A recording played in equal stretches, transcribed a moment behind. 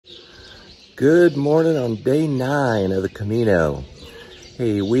Good morning on day 9 of the Camino.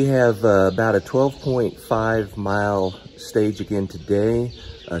 Hey, we have about a 12.5 mile stage again today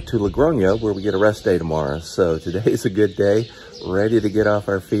to Logroño, where we get a rest day tomorrow. So today's a good day, ready to get off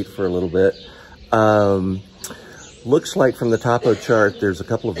our feet for a little bit. Looks like from the topo chart, there's a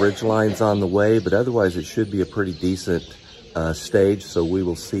couple of ridge lines on the way, but otherwise it should be a pretty decent stage. So we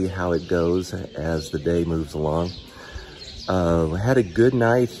will see how it goes as the day moves along. We had a good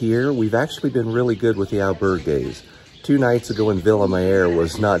night here. We've actually been really good with the albergues. 2 nights ago in Villa Mayer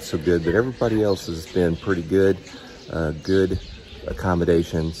was not so good, but everybody else has been pretty good, good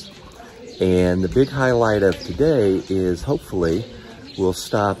accommodations. And the big highlight of today is hopefully we'll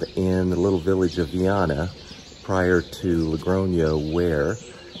stop in the little village of Viana prior to Logroño, where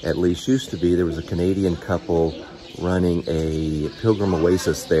at least used to be there was a Canadian couple running a pilgrim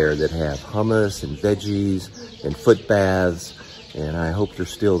oasis there that have hummus and veggies and foot baths, and I hope they're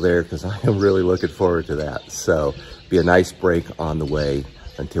still there because I am really looking forward to that. So be a nice break on the way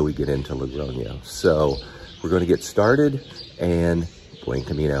until we get into Logroño. So we're going to get started, and buen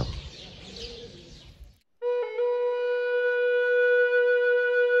camino.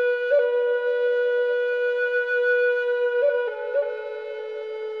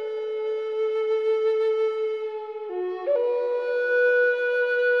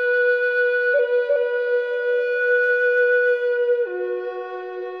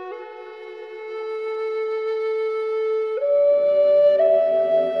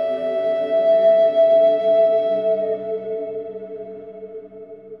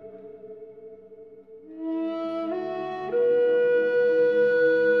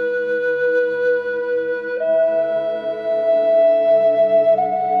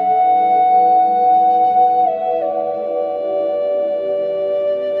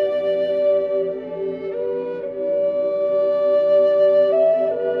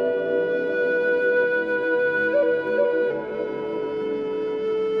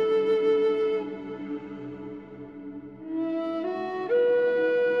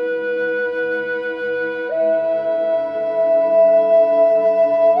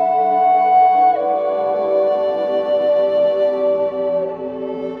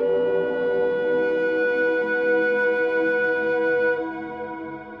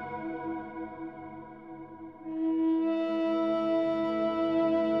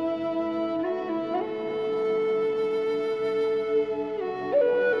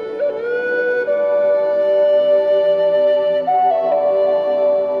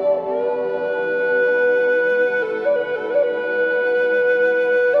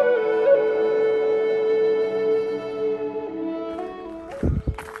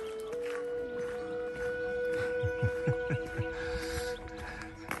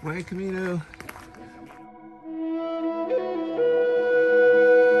 Buen camino.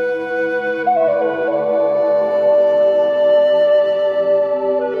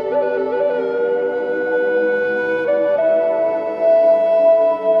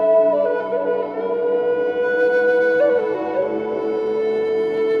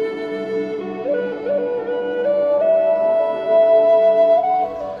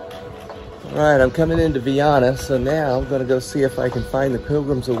 All right, I'm coming into Viana, so now I'm going to go see if I can find the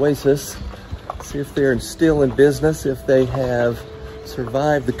Pilgrim's Oasis, see if they're still in business, if they have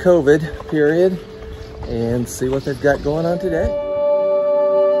survived the COVID period, and see what they've got going on today.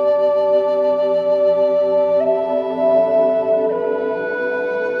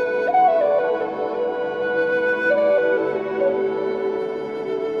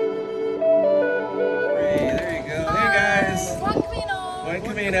 There you go. Hey guys. Buen camino. Buen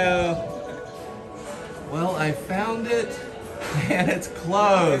camino. Well, I found it, and it's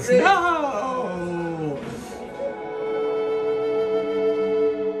closed. No!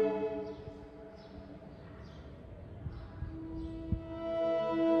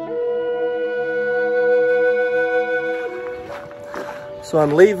 So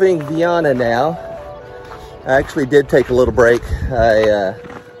I'm leaving Viana now. I actually did take a little break. I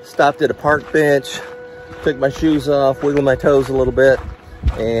stopped at a park bench, took my shoes off, wiggled my toes a little bit,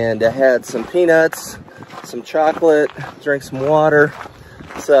 and I had some peanuts, some chocolate, drank some water.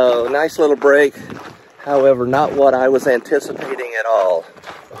 So nice little break. However, not what I was anticipating at all.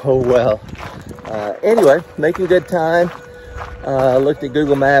 Oh well. Anyway, making good time. Looked at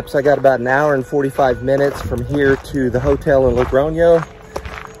Google Maps. I got about an hour and 45 minutes from here to the hotel in Logroño.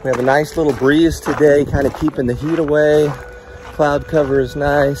 We have a nice little breeze today, kind of keeping the heat away. Cloud cover is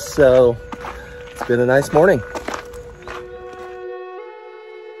nice, so it's been a nice morning.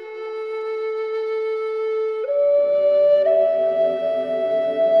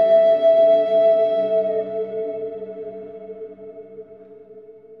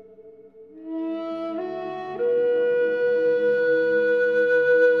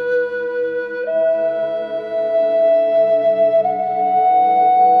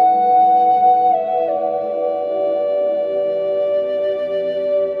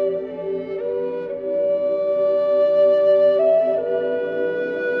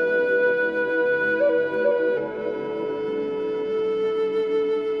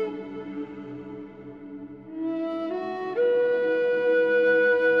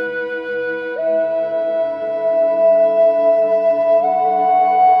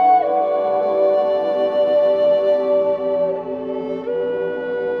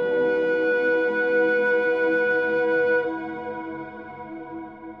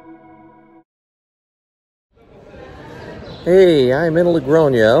 Hey, I'm in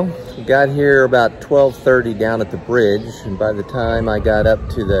Logroño. Got here about 12:30 down at the bridge, and by the time I got up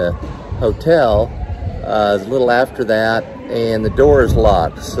to the hotel, it was a little after that, and the door is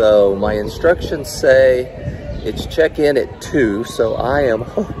locked. So my instructions say it's check-in at 2, so I am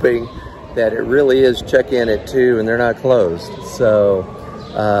hoping that it really is check-in at 2 and they're not closed. So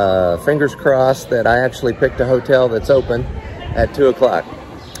fingers crossed that I actually picked a hotel that's open at 2 o'clock.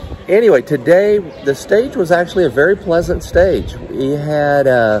 Anyway, today the stage was actually a very pleasant stage. We had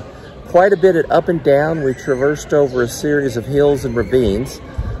quite a bit of up and down. We traversed over a series of hills and ravines.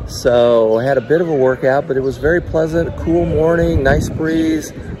 So I had a bit of a workout, but it was very pleasant, cool morning, nice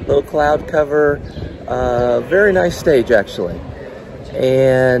breeze, little cloud cover, very nice stage actually.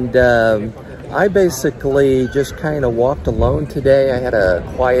 And I basically just kind of walked alone today. I had a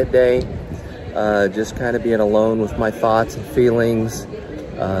quiet day, just kind of being alone with my thoughts and feelings.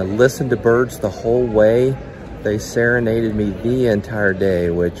 Listened to birds the whole way. They serenaded me the entire day,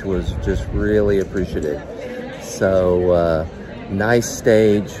 which was just really appreciative. So nice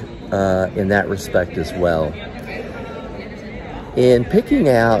stage in that respect as well. In picking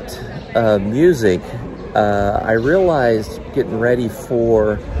out music, I realized getting ready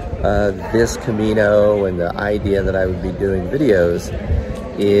for this Camino and the idea that I would be doing videos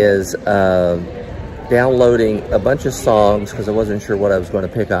is downloading a bunch of songs, because I wasn't sure what I was going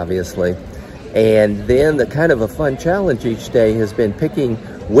to pick, obviously. And then the kind of a fun challenge each day has been picking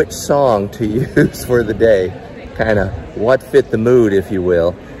which song to use for the day, kind of what fit the mood, if you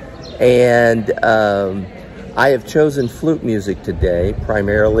will. And I have chosen flute music today,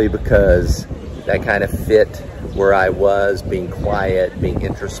 primarily because that kind of fit where I was, being quiet, being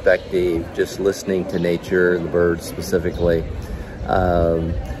introspective, just listening to nature, the birds specifically.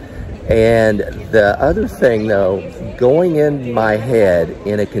 And the other thing though, going in my head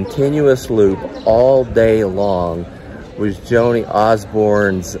in a continuous loop all day long was Joni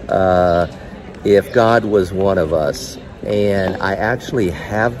Osborne's If God Was One of Us. And I actually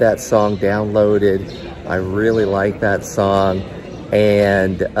have that song downloaded. I really like that song.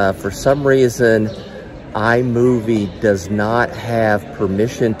 And for some reason, iMovie does not have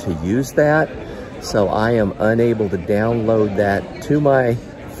permission to use that. So I am unable to download that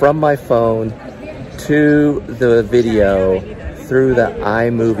from my phone to the video through the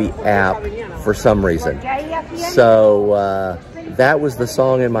iMovie app for some reason. So that was the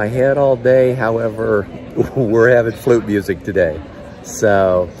song in my head all day. However, we're having flute music today.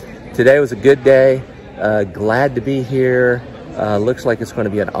 So today was a good day. Glad to be here. Looks like it's going to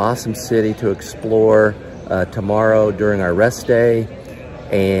be an awesome city to explore tomorrow during our rest day.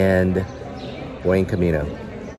 And buen camino.